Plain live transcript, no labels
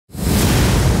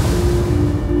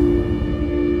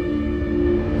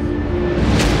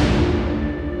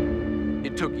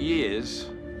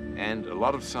and a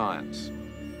lot of science.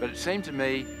 But it seemed to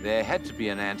me there had to be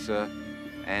an answer,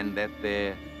 and that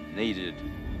there needed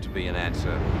to be an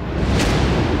answer.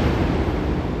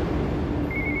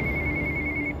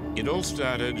 It all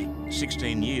started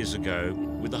 16 years ago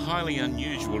with a highly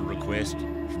unusual request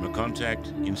from a contact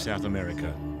in South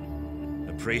America.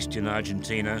 A priest in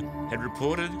Argentina had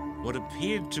reported what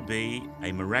appeared to be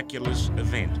a miraculous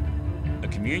event, a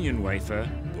communion wafer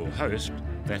or host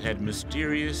that had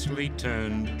mysteriously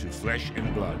turned to flesh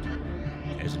and blood.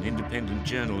 As an independent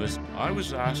journalist, I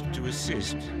was asked to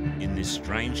assist in this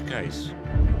strange case.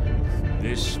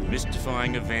 This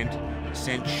mystifying event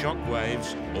sent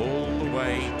shockwaves all the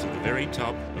way to the very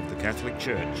top of the Catholic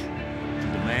Church, to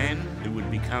the man who would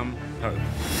become Pope.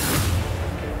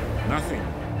 Nothing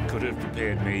could have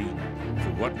prepared me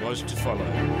for what was to follow.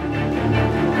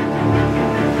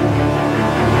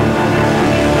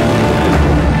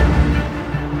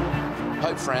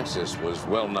 Pope Francis was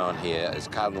well known here as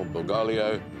Cardinal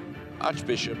Bergoglio,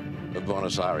 Archbishop of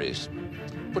Buenos Aires.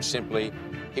 Put simply,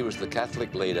 he was the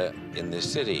Catholic leader in this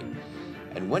city.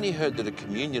 And when he heard that a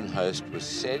communion host was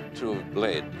said to have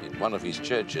bled in one of his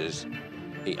churches,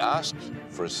 he asked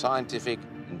for a scientific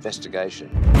investigation.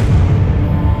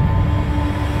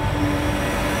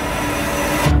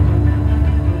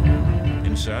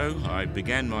 And so I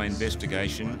began my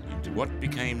investigation into what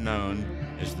became known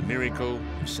as the miracle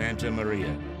of Santa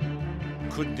Maria.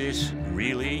 Could this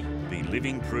really be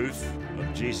living proof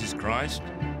of Jesus Christ,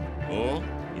 or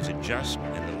is it just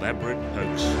an elaborate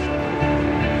hoax?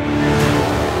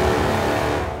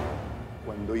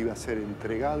 Cuando iba a ser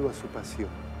entregado a su pasión,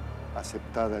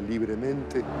 aceptada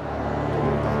libremente.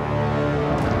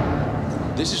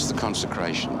 This is the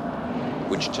consecration,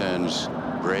 which turns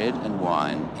bread and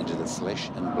wine into the flesh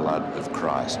and blood of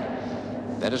Christ.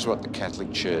 That is what the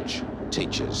Catholic Church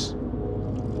teaches.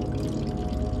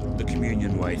 The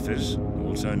communion wafers,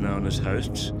 also known as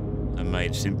hosts, are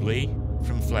made simply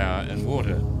from flour and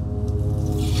water.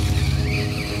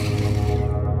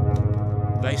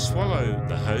 They swallow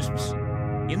the hosts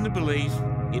in the belief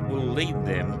it will lead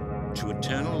them to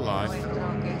eternal life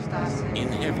in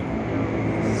heaven.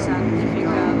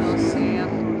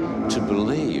 To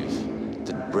believe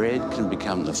that bread can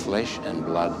become the flesh and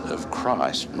blood of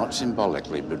Christ, not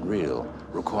symbolically but real,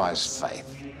 requires faith,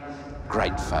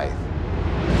 great faith.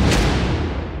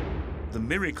 The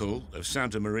miracle of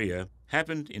Santa Maria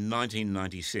happened in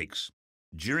 1996.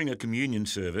 During a communion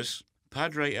service,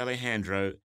 Padre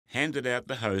Alejandro handed out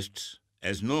the hosts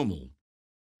as normal.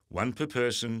 One per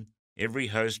person, every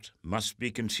host must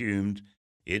be consumed.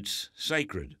 It's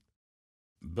sacred.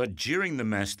 But during the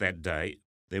Mass that day,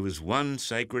 there was one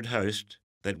sacred host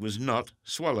that was not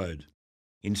swallowed.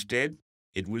 Instead,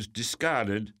 it was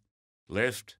discarded,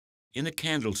 left in a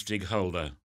candlestick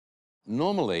holder.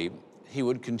 Normally, he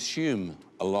would consume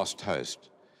a lost host,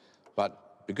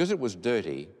 but because it was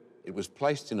dirty, it was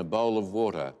placed in a bowl of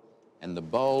water, and the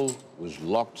bowl was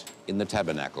locked in the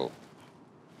tabernacle.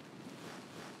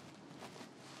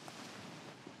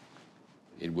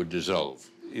 It would dissolve.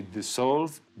 It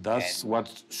dissolved. That's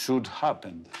what should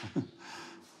happen.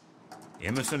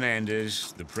 Emma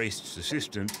Fernandez, the priest's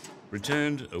assistant,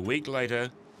 returned a week later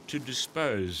to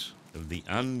dispose of the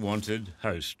unwanted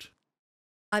host.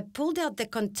 I pulled out the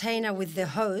container with the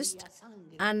host,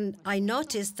 and I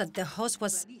noticed that the host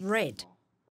was red.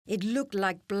 It looked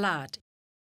like blood.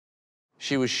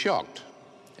 She was shocked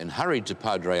and hurried to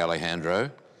Padre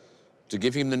Alejandro to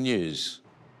give him the news.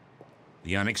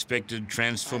 The unexpected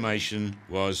transformation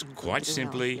was quite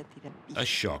simply a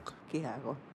shock.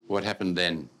 What happened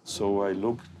then? So I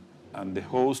looked, and the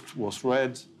host was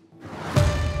red.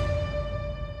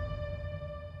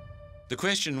 The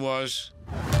question was,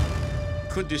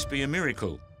 could this be a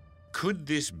miracle? Could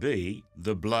this be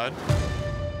the blood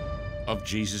of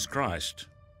Jesus Christ?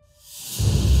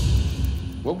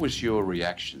 What was your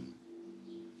reaction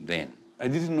then? I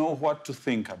didn't know what to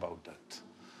think about that.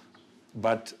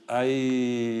 But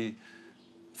I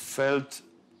felt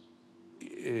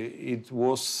it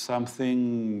was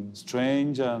something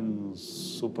strange and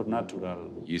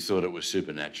supernatural. You thought it was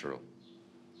supernatural?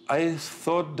 I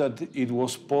thought that it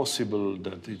was possible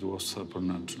that it was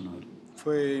supernatural.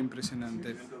 Fue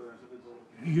impresionante.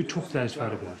 You took those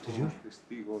photographs, did you?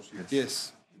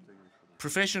 Yes.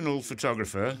 Professional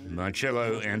photographer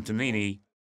Marcello Antonini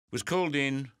was called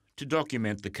in to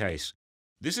document the case.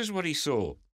 This is what he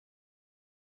saw.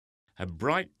 A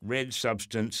bright red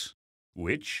substance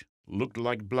which looked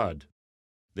like blood.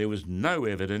 There was no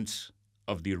evidence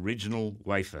of the original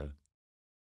wafer.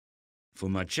 For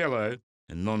Marcello,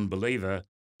 a non-believer,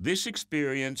 this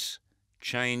experience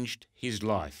changed his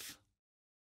life.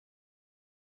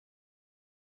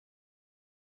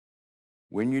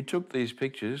 When you took these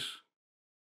pictures,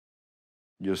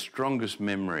 your strongest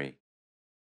memory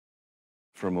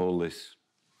from all this?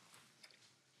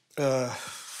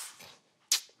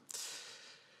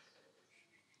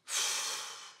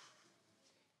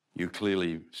 You're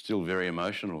clearly still very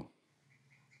emotional.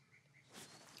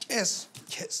 Yes,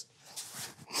 yes.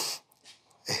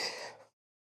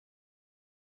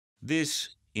 This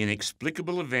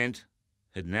inexplicable event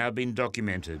had now been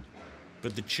documented,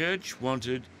 but the church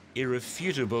wanted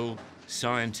irrefutable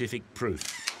scientific proof.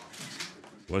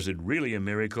 Was it really a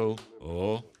miracle,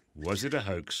 or was it a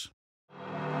hoax?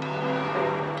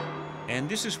 And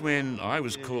this is when I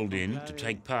was called in to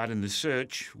take part in the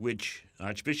search which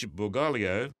Archbishop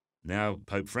Bergoglio, now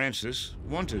Pope Francis,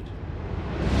 wanted.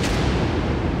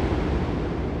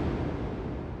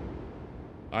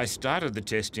 I started the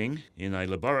testing in a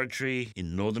laboratory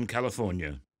in Northern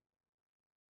California.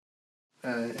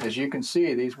 As you can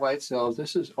see, these white cells,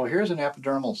 here's an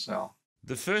epidermal cell.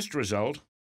 The first result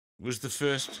was the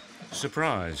first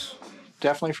surprise.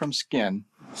 Definitely from skin.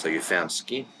 So you found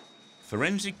skin?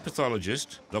 Forensic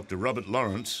pathologist Dr. Robert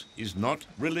Lawrence is not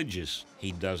religious.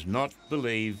 He does not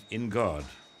believe in God.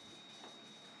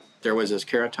 There was this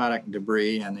keratotic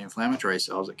debris and the inflammatory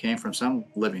cells that came from some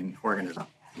living organism,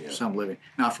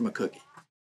 not from a cookie.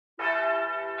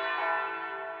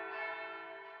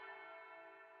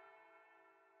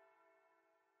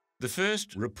 The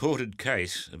first reported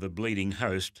case of a bleeding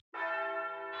host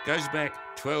goes back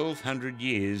 1,200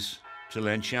 years to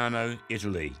Lanciano,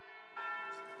 Italy.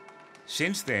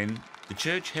 Since then, the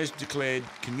Church has declared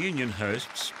communion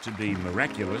hosts to be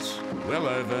miraculous well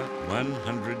over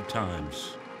 100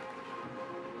 times.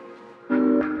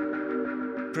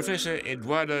 Professor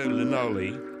Eduardo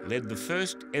Linoli led the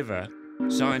first ever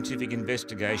scientific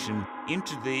investigation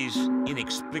into these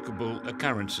inexplicable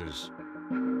occurrences.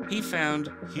 He found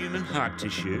human heart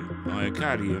tissue,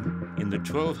 myocardium, in the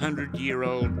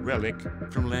 1,200-year-old relic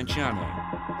from Lanciano.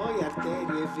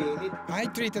 I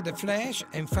treated the flesh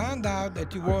and found out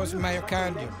that it was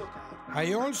myocardium.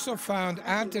 I also found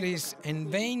arteries and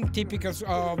veins typical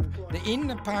of the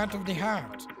inner part of the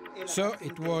heart, so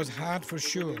it was heart for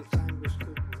sure.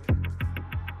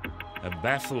 A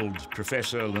baffled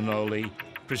Professor Linoli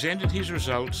presented his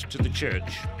results to the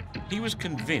Church. He was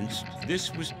convinced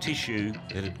this was tissue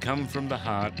that had come from the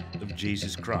heart of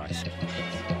Jesus Christ.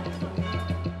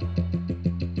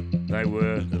 They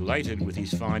were elated with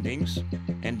his findings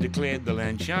and declared the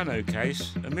Lanciano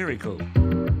case a miracle.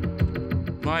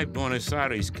 My Buenos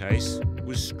Aires case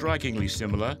was strikingly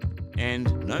similar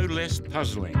and no less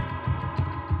puzzling.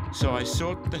 So I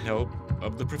sought the help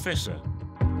of the professor.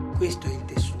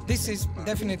 This is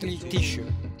definitely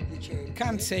tissue.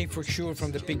 Can't say for sure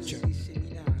from the picture.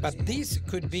 But this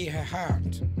could be her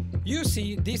heart. You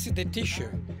see, this is the tissue.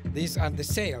 These are the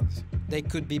cells. They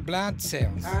could be blood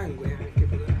cells.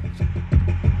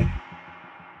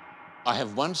 I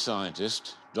have one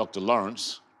scientist, Dr.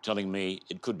 Lawrence, telling me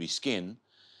it could be skin,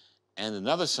 and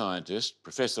another scientist,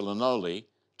 Professor Linoli,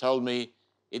 told me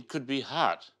it could be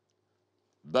heart.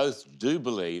 Both do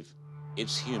believe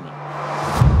it's human.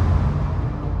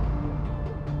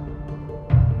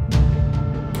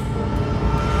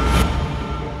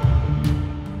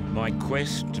 My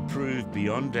quest to prove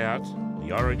beyond doubt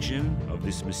the origin of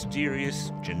this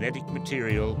mysterious genetic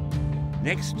material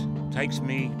next takes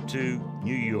me to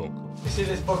New York. You see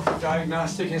this book of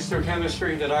diagnostic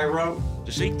histochemistry that I wrote?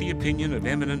 To seek the opinion of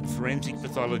eminent forensic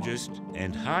pathologist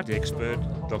and heart expert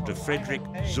Dr. Frederick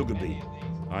Zugerby.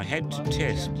 I had to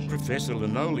test Professor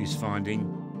Linoli's finding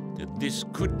that this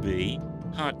could be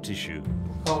heart tissue.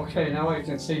 Okay, now I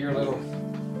can see your little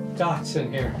dots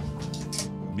in here.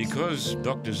 Because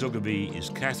Dr. Zugerby is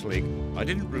Catholic, I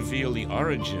didn't reveal the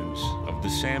origins of the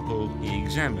sample he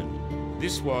examined.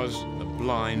 This was a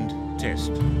blind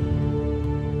test.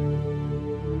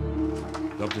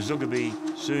 Dr. Zugerby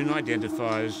soon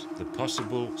identifies the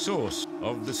possible source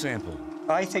of the sample.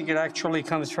 I think it actually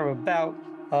comes from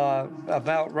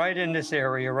about right in this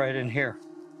area, right in here.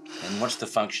 And what's the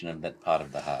function of that part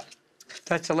of the heart?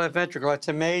 That's the left ventricle. That's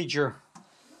a major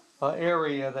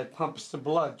area that pumps the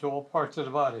blood to all parts of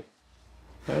the body.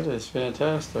 That is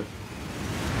fantastic.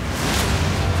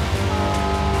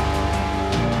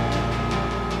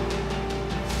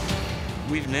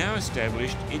 We've now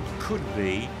established it could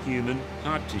be human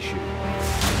heart tissue,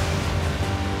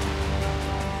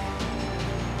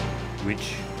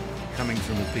 which, coming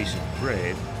from a piece of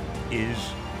bread,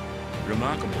 is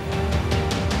remarkable.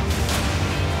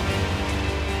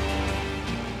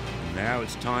 Now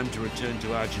it's time to return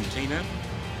to Argentina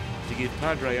to give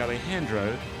Padre Alejandro,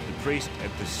 the priest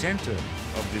at the center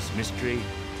of this mystery,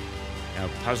 our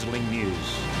puzzling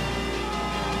news.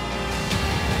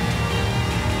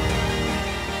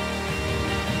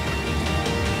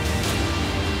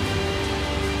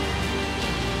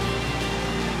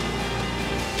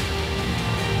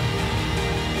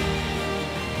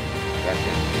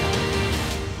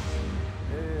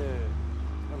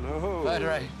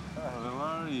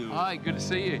 Good to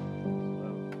see you.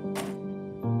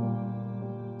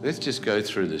 Let's just go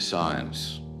through the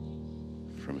science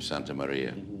from Santa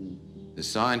Maria. The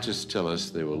scientists tell us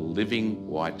there were living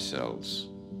white cells.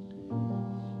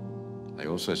 They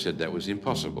also said that was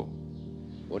impossible.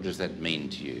 What does that mean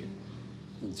to you?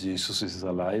 Jesus is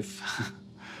alive,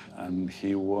 and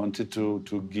he wanted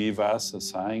to give us a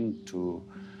sign to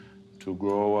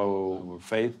grow our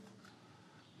faith,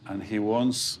 and he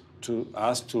wants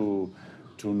us to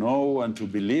know and to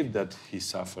believe that he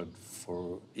suffered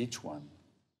for each one.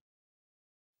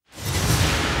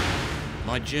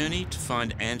 My journey to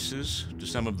find answers to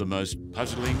some of the most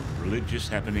puzzling religious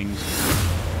happenings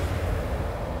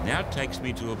now takes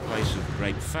me to a place of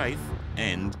great faith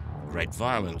and great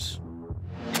violence.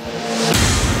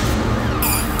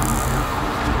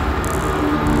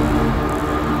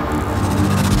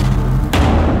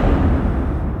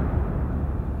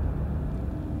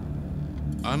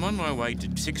 I'm on my way to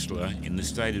Tixla in the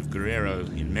state of Guerrero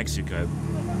in Mexico.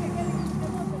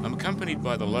 I'm accompanied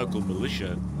by the local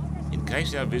militia in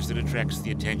case our visit attracts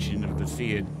the attention of the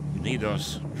feared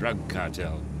Unidos drug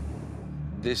cartel.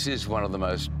 This is one of the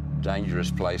most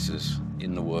dangerous places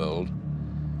in the world,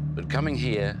 but coming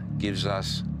here gives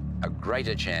us a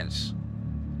greater chance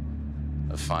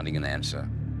of finding an answer.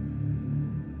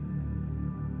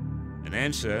 An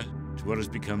answer to what has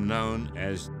become known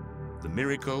as the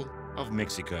miracle of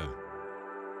Mexico.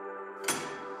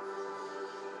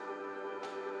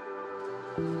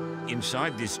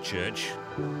 Inside this church,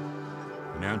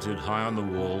 mounted high on the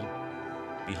wall,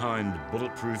 behind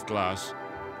bulletproof glass,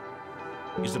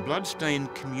 is the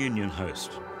blood-stained communion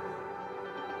host.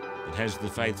 It has the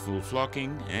faithful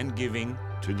flocking and giving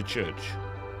to the church.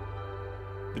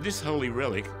 But this holy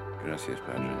relic Gracias,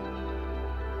 Padre.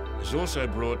 has also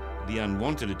brought the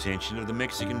unwanted attention of the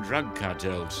Mexican drug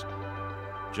cartels.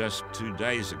 Just 2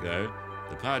 days ago,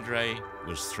 the Padre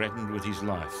was threatened with his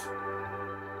life.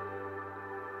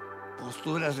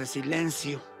 Posturas de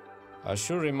silencio. I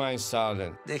should remain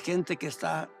silent. De gente que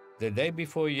está. The day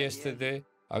before yesterday,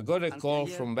 I got a call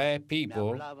from bad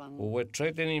people who were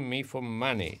threatening me for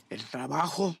money. El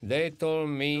trabajo. They told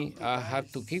me I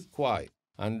had to keep quiet,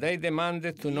 and they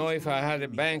demanded to know if I had a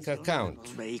bank account.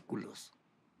 Vehículos.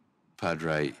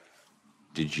 Padre,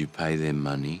 did you pay them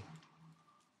money?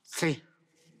 Sí.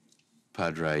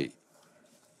 Padre,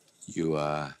 you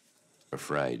are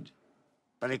afraid.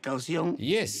 Precaución.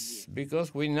 Yes,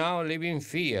 because we now live in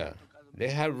fear. They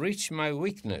have reached my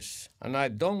weakness, and I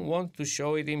don't want to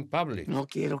show it in public. No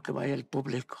quiero que vaya al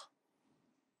público.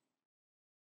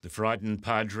 The frightened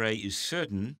Padre is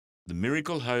certain the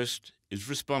miracle host is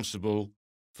responsible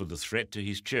for the threat to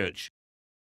his church,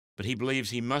 but he believes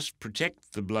he must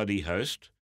protect the bloody host,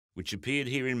 which appeared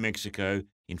here in Mexico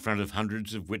in front of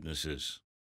hundreds of witnesses.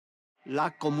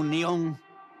 La comunión.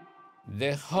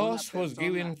 The host was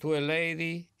given to a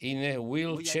lady in a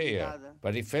wheelchair,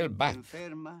 but it fell back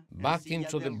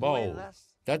into the bowl.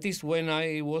 That is when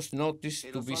I was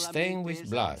noticed to be stained with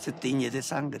blood. Se tiñe de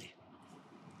sangre.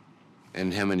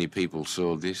 And how many people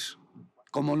saw this?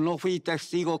 Como no fui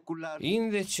testigo ocular. In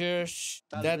the church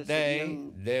that day,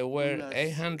 there were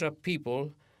 800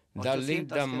 people that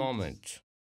lived that moment.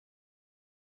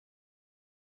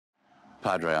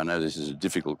 Padre, I know this is a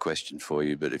difficult question for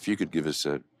you, but if you could give us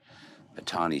a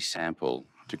tiny sample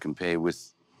to compare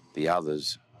with the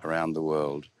others around the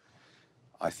world,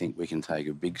 I think we can take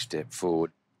a big step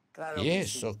forward.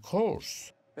 Yes, of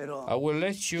course. I will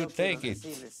let you take it.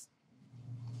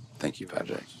 Thank you,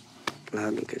 Padre.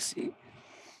 Claro que sí.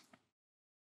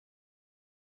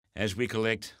 As we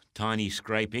collect tiny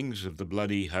scrapings of the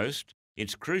bloody host,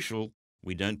 it's crucial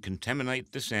we don't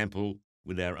contaminate the sample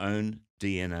with our own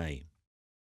DNA.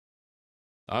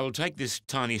 I will take this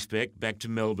tiny speck back to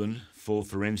Melbourne for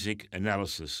forensic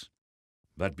analysis.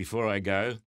 But before I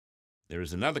go, there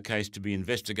is another case to be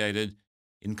investigated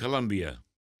in Colombia.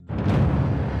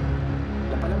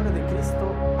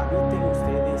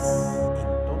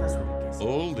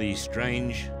 All the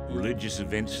strange religious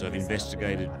events I've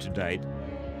investigated to date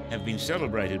have been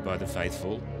celebrated by the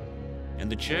faithful,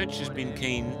 and the church has been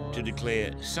keen to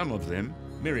declare some of them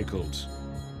miracles.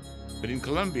 But in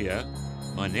Colombia,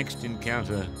 my next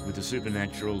encounter with the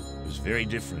supernatural was very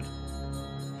different.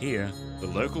 Here, the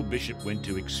local bishop went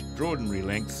to extraordinary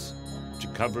lengths to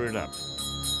cover it up.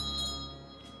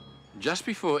 Just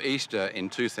before Easter in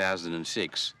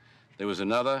 2006, there was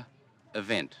another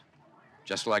event,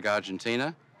 just like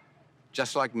Argentina,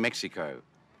 just like Mexico,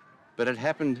 but it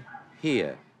happened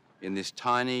here in this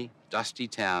tiny, dusty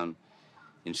town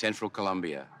in central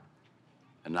Colombia,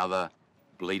 another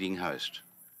bleeding host.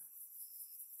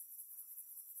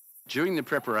 During the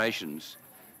preparations,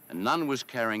 A nun was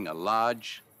carrying a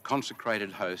large, consecrated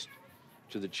host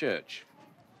to the church.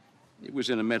 It was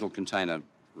in a metal container,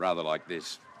 rather like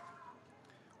this.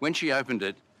 When she opened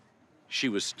it, she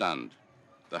was stunned.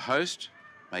 The host,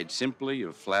 made simply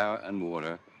of flour and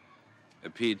water,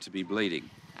 appeared to be bleeding.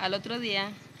 Al otro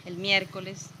día, el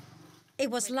miércoles,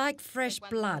 it was like fresh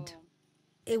blood.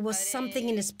 It was something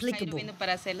inexplicable.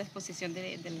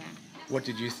 What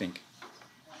did you think?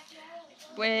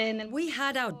 We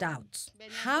had our doubts.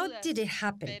 How did it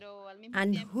happen?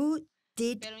 And who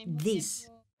did this?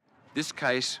 This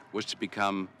case was to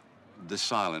become the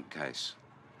silent case.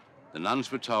 The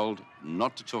nuns were told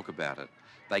not to talk about it.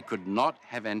 They could not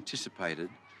have anticipated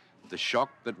the shock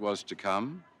that was to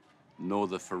come, nor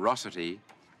the ferocity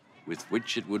with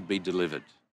which it would be delivered.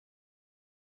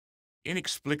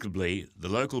 Inexplicably, the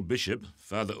local bishop,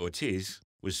 Father Ortiz,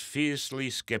 was fiercely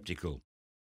sceptical.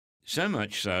 So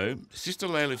much so, Sister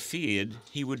Leila feared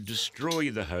he would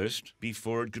destroy the host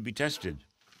before it could be tested.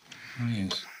 Oh,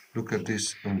 yes. Look at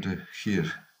this on the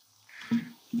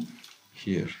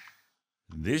here.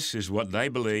 This is what they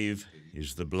believe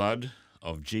is the blood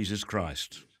of Jesus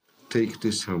Christ. Take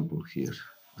this sample here.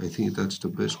 I think that's the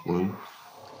best one.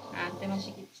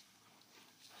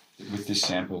 With this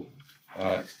sample,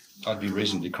 I'd be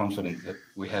reasonably confident that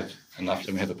we have enough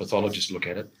to have a pathologist look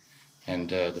at it. And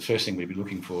the first thing we'd be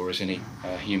looking for is any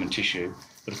human tissue.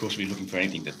 But of course, we'd be looking for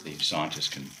anything that the scientists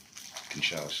can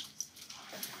show us.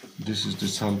 This is the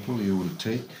sample you will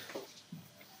take.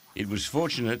 It was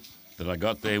fortunate that I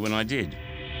got there when I did.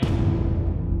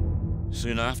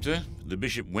 Soon after, the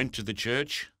bishop went to the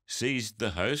church, seized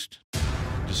the host,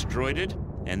 destroyed it,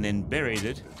 and then buried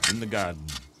it in the garden.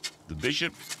 The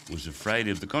bishop was afraid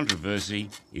of the controversy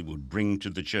it would bring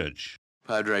to the church.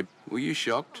 Padre, were you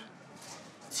shocked?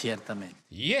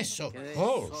 Yes, of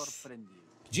course.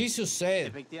 Jesus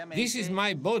said, "This is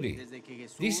my body,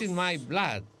 this is my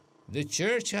blood." The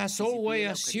church has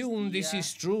always assumed this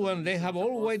is true and they have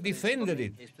always defended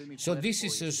it. So this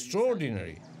is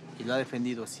extraordinary.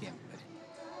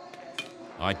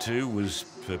 I too was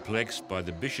perplexed by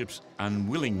the bishop's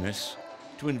unwillingness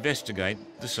to investigate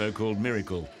the so-called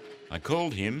miracle. I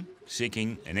called him,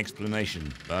 seeking an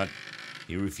explanation, but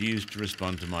he refused to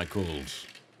respond to my calls.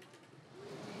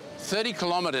 30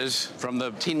 kilometres from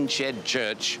the tin shed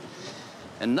church,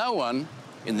 and no one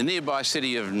in the nearby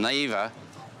city of Neiva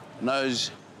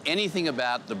knows anything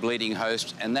about the bleeding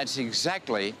host, and that's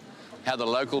exactly how the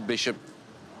local bishop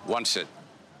wants it.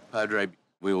 Padre,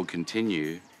 we will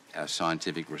continue our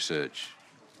scientific research.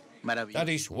 That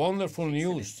is wonderful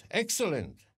news.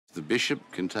 Excellent. The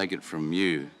bishop can take it from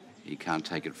you. He can't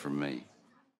take it from me.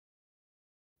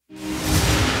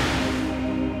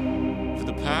 For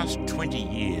the past 20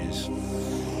 years,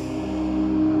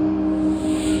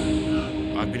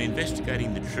 I've been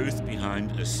investigating the truth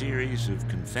behind a series of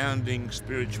confounding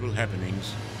spiritual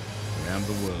happenings around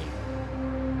the world.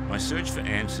 My search for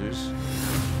answers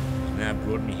has now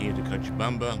brought me here to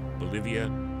Cochabamba, Bolivia,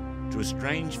 to a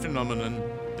strange phenomenon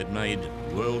that made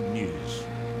world news.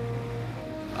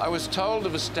 I was told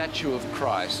of a statue of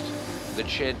Christ that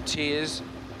shed tears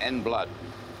and blood.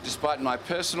 Despite my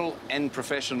personal and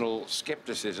professional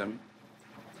skepticism,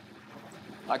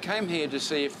 I came here to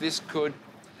see if this could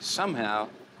somehow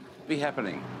be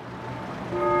happening.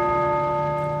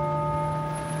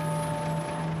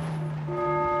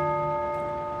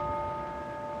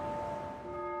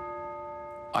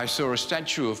 I saw a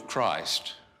statue of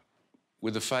Christ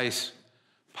with a face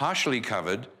partially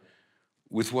covered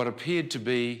with what appeared to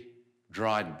be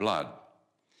dried blood.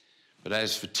 But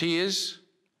as for tears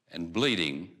and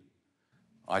bleeding,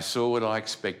 I saw what I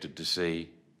expected to see,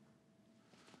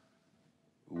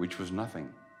 which was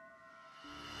nothing.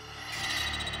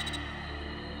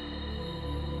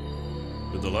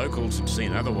 But the locals had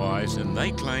seen otherwise, and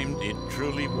they claimed it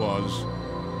truly was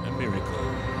a miracle.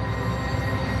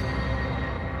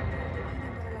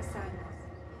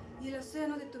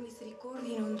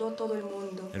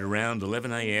 At around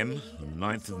 11 a.m. on the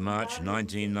 9th of March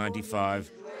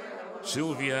 1995,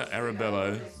 Sylvia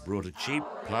Arabello brought a cheap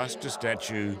plaster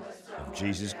statue of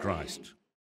Jesus Christ.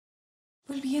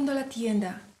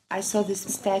 I saw this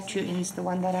statue and it's the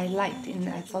one that I liked and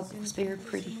I thought it was very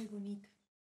pretty.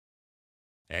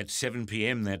 At 7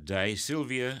 p.m. that day,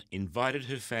 Sylvia invited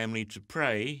her family to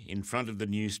pray in front of the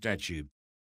new statue.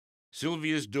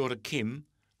 Sylvia's daughter Kim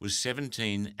was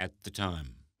 17 at the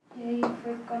time.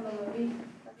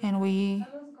 And we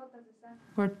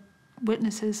were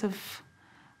witnesses of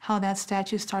how that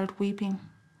statue started weeping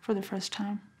for the first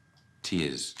time.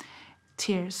 Tears.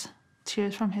 Tears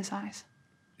from his eyes.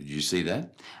 Did you see that?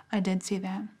 I did see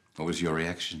that. What was your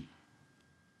reaction?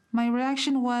 My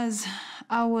reaction was,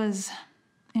 I was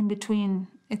in between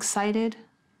excited,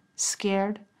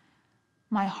 scared.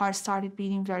 My heart started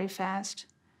beating very fast.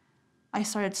 I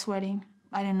started sweating.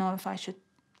 I didn't know if I should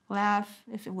laugh,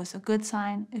 if it was a good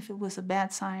sign, if it was a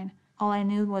bad sign. All I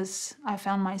knew was I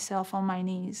found myself on my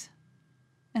knees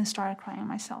and started crying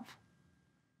myself.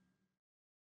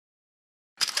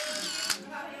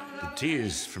 The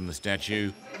tears from the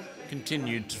statue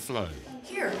continued to flow.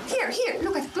 Here,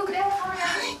 look at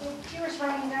that. Tears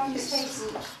running down his face.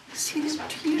 See his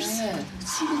tears?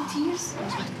 See the tears?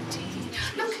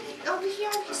 Look, over here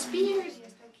on his beard.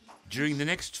 During the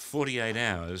next 48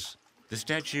 hours, the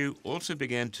statue also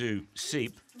began to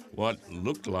seep what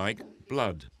looked like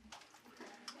blood.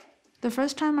 The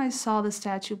first time I saw the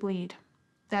statue bleed,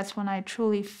 that's when I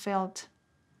truly felt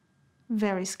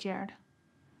very scared.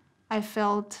 I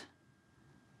felt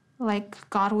like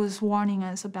God was warning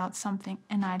us about something,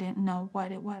 and I didn't know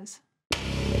what it was. The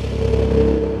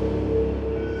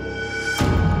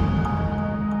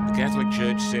Catholic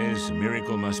Church says a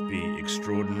miracle must be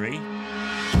extraordinary,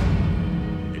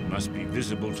 it must be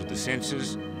visible to the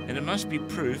senses, and it must be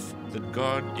proof that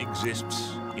God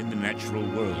exists in the natural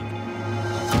world.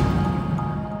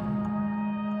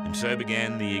 And so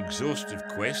began the exhaustive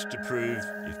quest to prove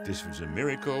if this was a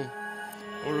miracle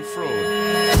or a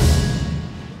fraud.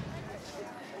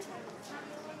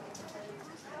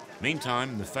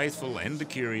 Meantime, the faithful and the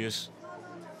curious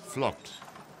flocked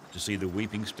to see the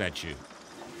weeping statue.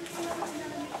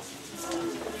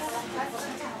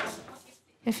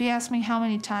 If you ask me how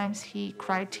many times he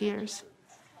cried tears,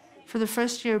 for the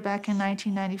first year back in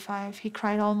 1995, he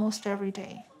cried almost every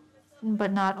day,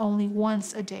 but not only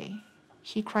once a day.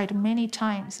 He cried many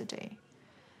times a day.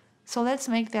 So let's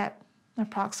make that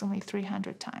approximately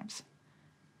 300 times.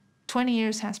 20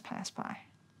 years has passed by,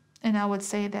 and I would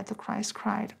say that the Christ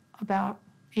cried about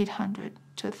 800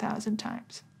 to 1,000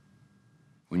 times.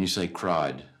 When you say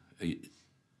cried, are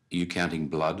you counting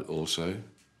blood also?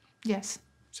 Yes.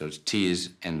 So it's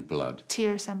tears and blood.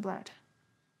 Tears and blood.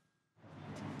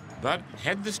 But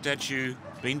had the statue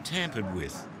been tampered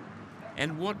with?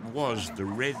 And what was the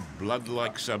red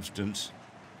blood-like substance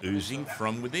oozing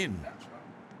from within?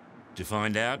 To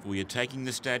find out, we are taking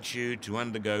the statue to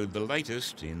undergo the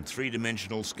latest in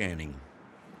three-dimensional scanning.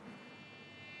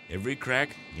 Every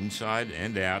crack, inside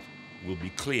and out, will be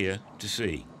clear to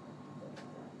see.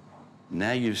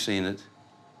 Now you've seen it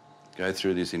go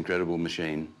through this incredible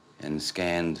machine and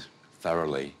scanned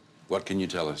thoroughly, what can you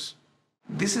tell us?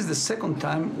 This is the second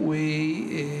time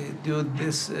we do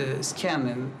this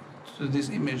scanning to this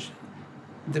image.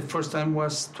 The first time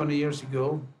was 20 years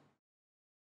ago,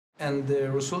 and the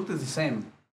result is the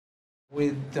same.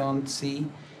 We don't see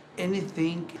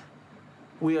anything.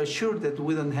 We are sure that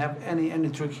we don't have any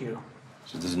trick here.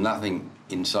 So there's nothing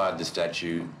inside the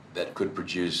statue that could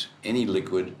produce any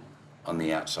liquid on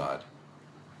the outside?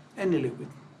 Any liquid,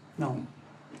 no.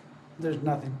 There's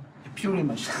nothing. A pure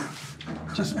image.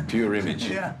 Just pure image?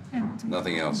 Yeah.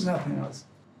 Nothing else? Nothing else.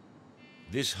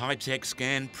 This high-tech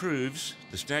scan proves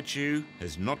the statue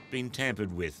has not been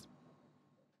tampered with.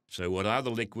 So what are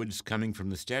the liquids coming from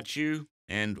the statue,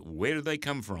 and where do they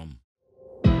come from?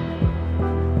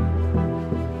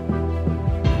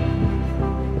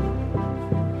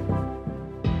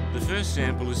 The first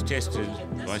sample is tested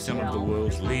by some of the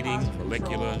world's leading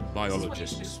molecular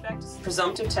biologists.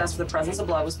 Presumptive test for the presence of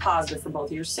blood was positive for both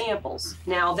of your samples.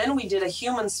 Now, then we did a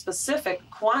human-specific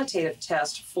quantitative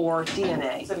test for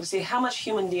DNA, so to see how much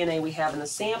human DNA we have in the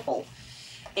sample,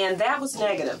 and that was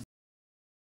negative.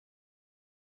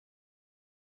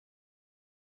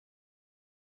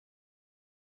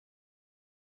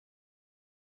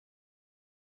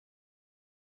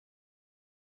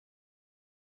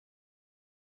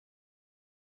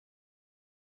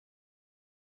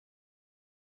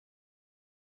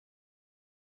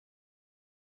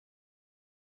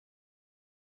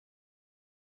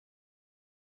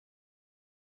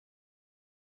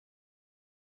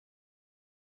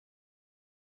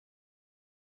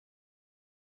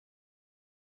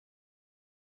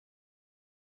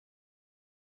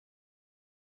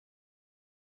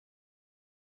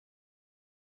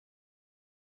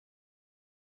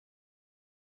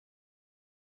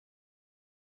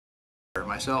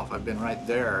 Myself, I've been right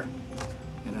there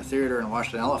in a theater and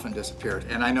watched an elephant disappear,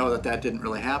 and I know that that didn't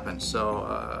really happen. So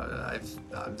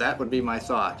that would be my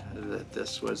thought, that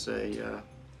this was a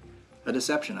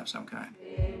deception of some kind.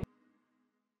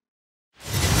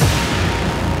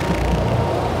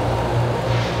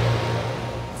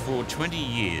 For 20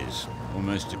 years,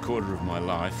 almost a quarter of my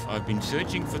life, I've been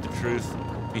searching for the truth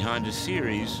behind a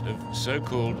series of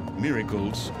so-called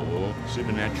miracles or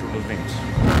supernatural events.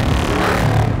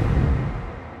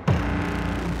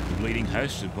 leading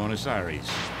hosts of Buenos Aires,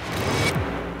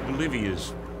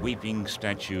 Bolivia's weeping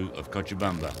statue of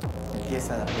Cochabamba,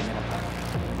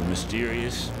 the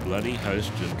mysterious, bloody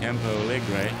host of Campo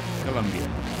Alegre, Colombia,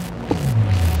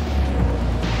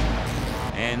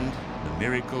 and the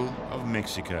miracle of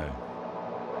Mexico.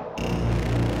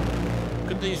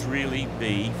 Could these really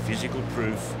be physical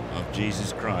proof of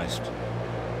Jesus Christ?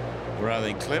 Or are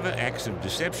they clever acts of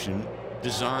deception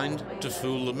designed to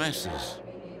fool the masses?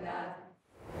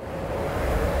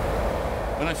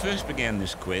 When I first began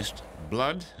this quest,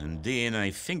 blood and DNA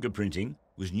fingerprinting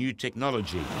was new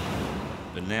technology.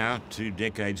 But now, 2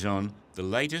 decades on, the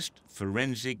latest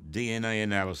forensic DNA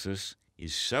analysis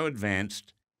is so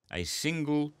advanced, a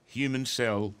single human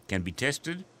cell can be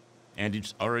tested and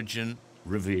its origin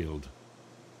revealed.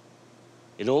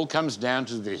 It all comes down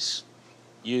to this,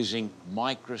 using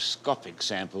microscopic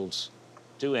samples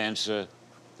to answer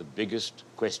the biggest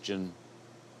question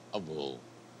of all.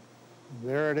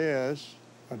 There it is,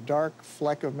 a dark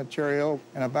fleck of material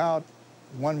in about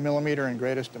 1 millimeter in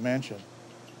greatest dimension.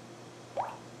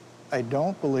 I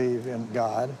don't believe in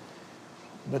God,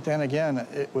 but then again,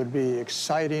 it would be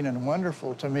exciting and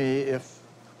wonderful to me if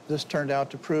this turned out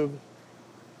to prove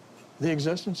the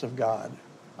existence of God.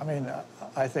 I mean,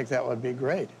 I think that would be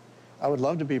great. I would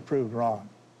love to be proved wrong.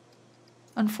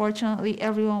 Unfortunately,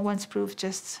 everyone wants proof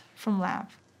just from lab.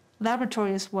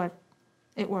 Laboratory is what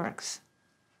it works.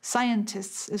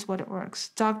 Scientists is what it works.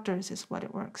 Doctors is what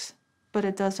it works. But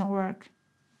it doesn't work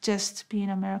just being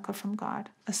a miracle from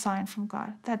God, a sign from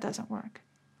God. That doesn't work.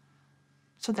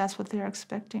 So that's what they're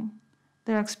expecting.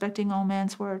 They're expecting on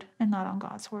man's word and not on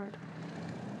God's word.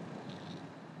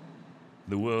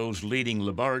 The world's leading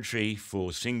laboratory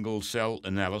for single-cell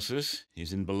analysis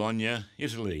is in Bologna,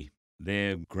 Italy.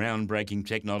 Their groundbreaking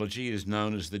technology is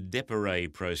known as the DEPARAY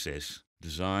process,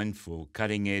 designed for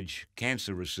cutting-edge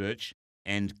cancer research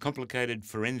and complicated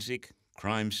forensic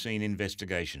crime scene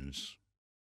investigations.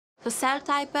 The cell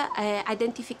type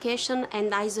identification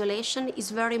and isolation is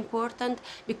very important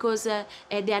because the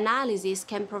analysis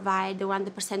can provide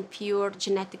 100% pure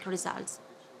genetic results.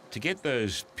 To get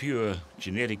those pure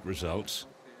genetic results,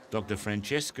 Dr.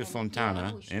 Francesca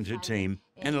Fontana and her team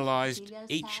analysed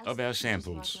each of our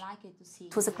samples.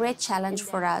 It was a great challenge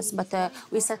for us, but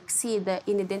we succeeded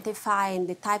in identifying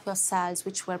the type of cells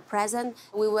which were present.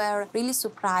 We were really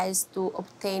surprised to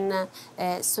obtain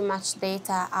so much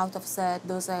data out of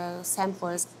those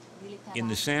samples. In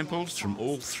the samples from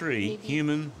all 3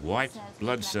 human white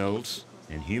blood cells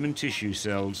and human tissue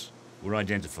cells were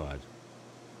identified.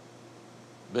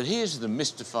 But here's the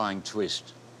mystifying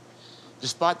twist.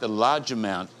 Despite the large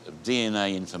amount of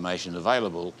DNA information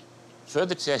available,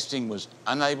 further testing was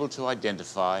unable to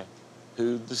identify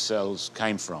who the cells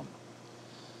came from.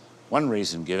 One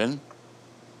reason given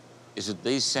is that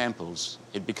these samples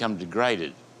had become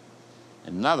degraded.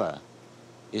 Another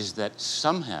is that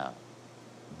somehow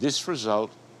this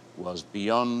result was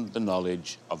beyond the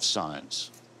knowledge of science.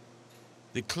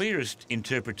 The clearest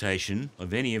interpretation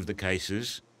of any of the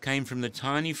cases came from the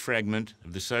tiny fragment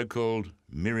of the so-called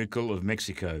miracle of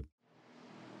Mexico.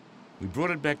 We brought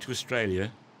it back to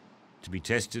Australia to be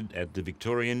tested at the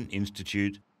Victorian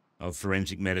Institute of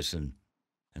Forensic Medicine.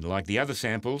 And like the other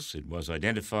samples, it was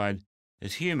identified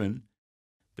as human,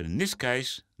 but in this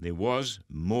case, there was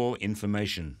more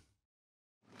information.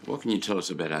 What can you tell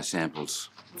us about our samples?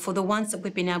 For the ones that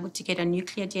we've been able to get a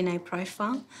nuclear DNA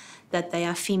profile, that they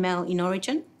are female in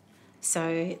origin.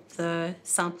 So the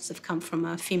samples have come from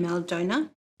a female donor.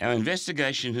 Our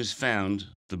investigation has found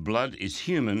the blood is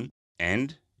human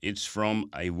and it's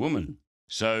from a woman.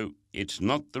 So it's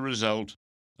not the result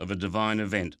of a divine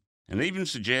event, and even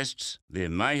suggests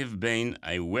there may have been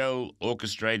a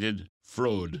well-orchestrated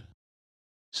fraud.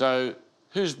 So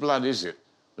whose blood is it?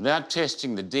 Without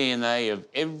testing the DNA of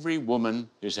every woman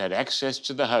who's had access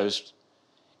to the host,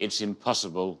 it's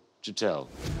impossible to tell.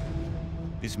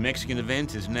 This Mexican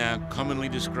event is now commonly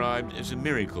described as a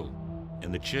miracle,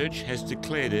 and the Church has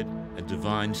declared it a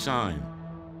divine sign.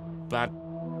 But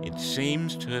it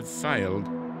seems to have failed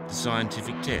the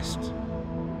scientific test.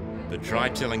 But try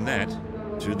telling that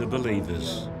to the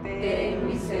believers. Ten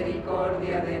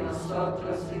misericordia de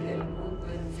nosotros y del mundo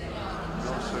entero.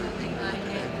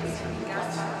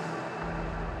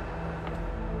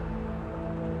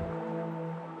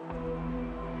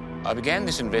 I began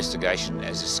this investigation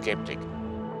as a skeptic,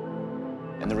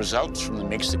 and the results from the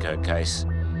Mexico case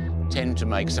tend to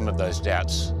make some of those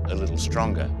doubts a little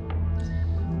stronger.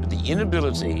 But the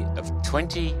inability of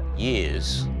 20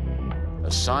 years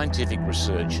of scientific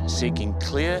research seeking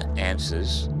clear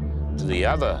answers to the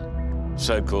other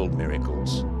so-called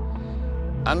miracles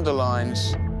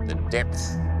underlines the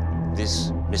depth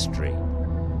this mystery,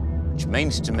 which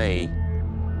means to me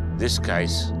this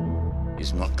case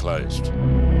is not closed.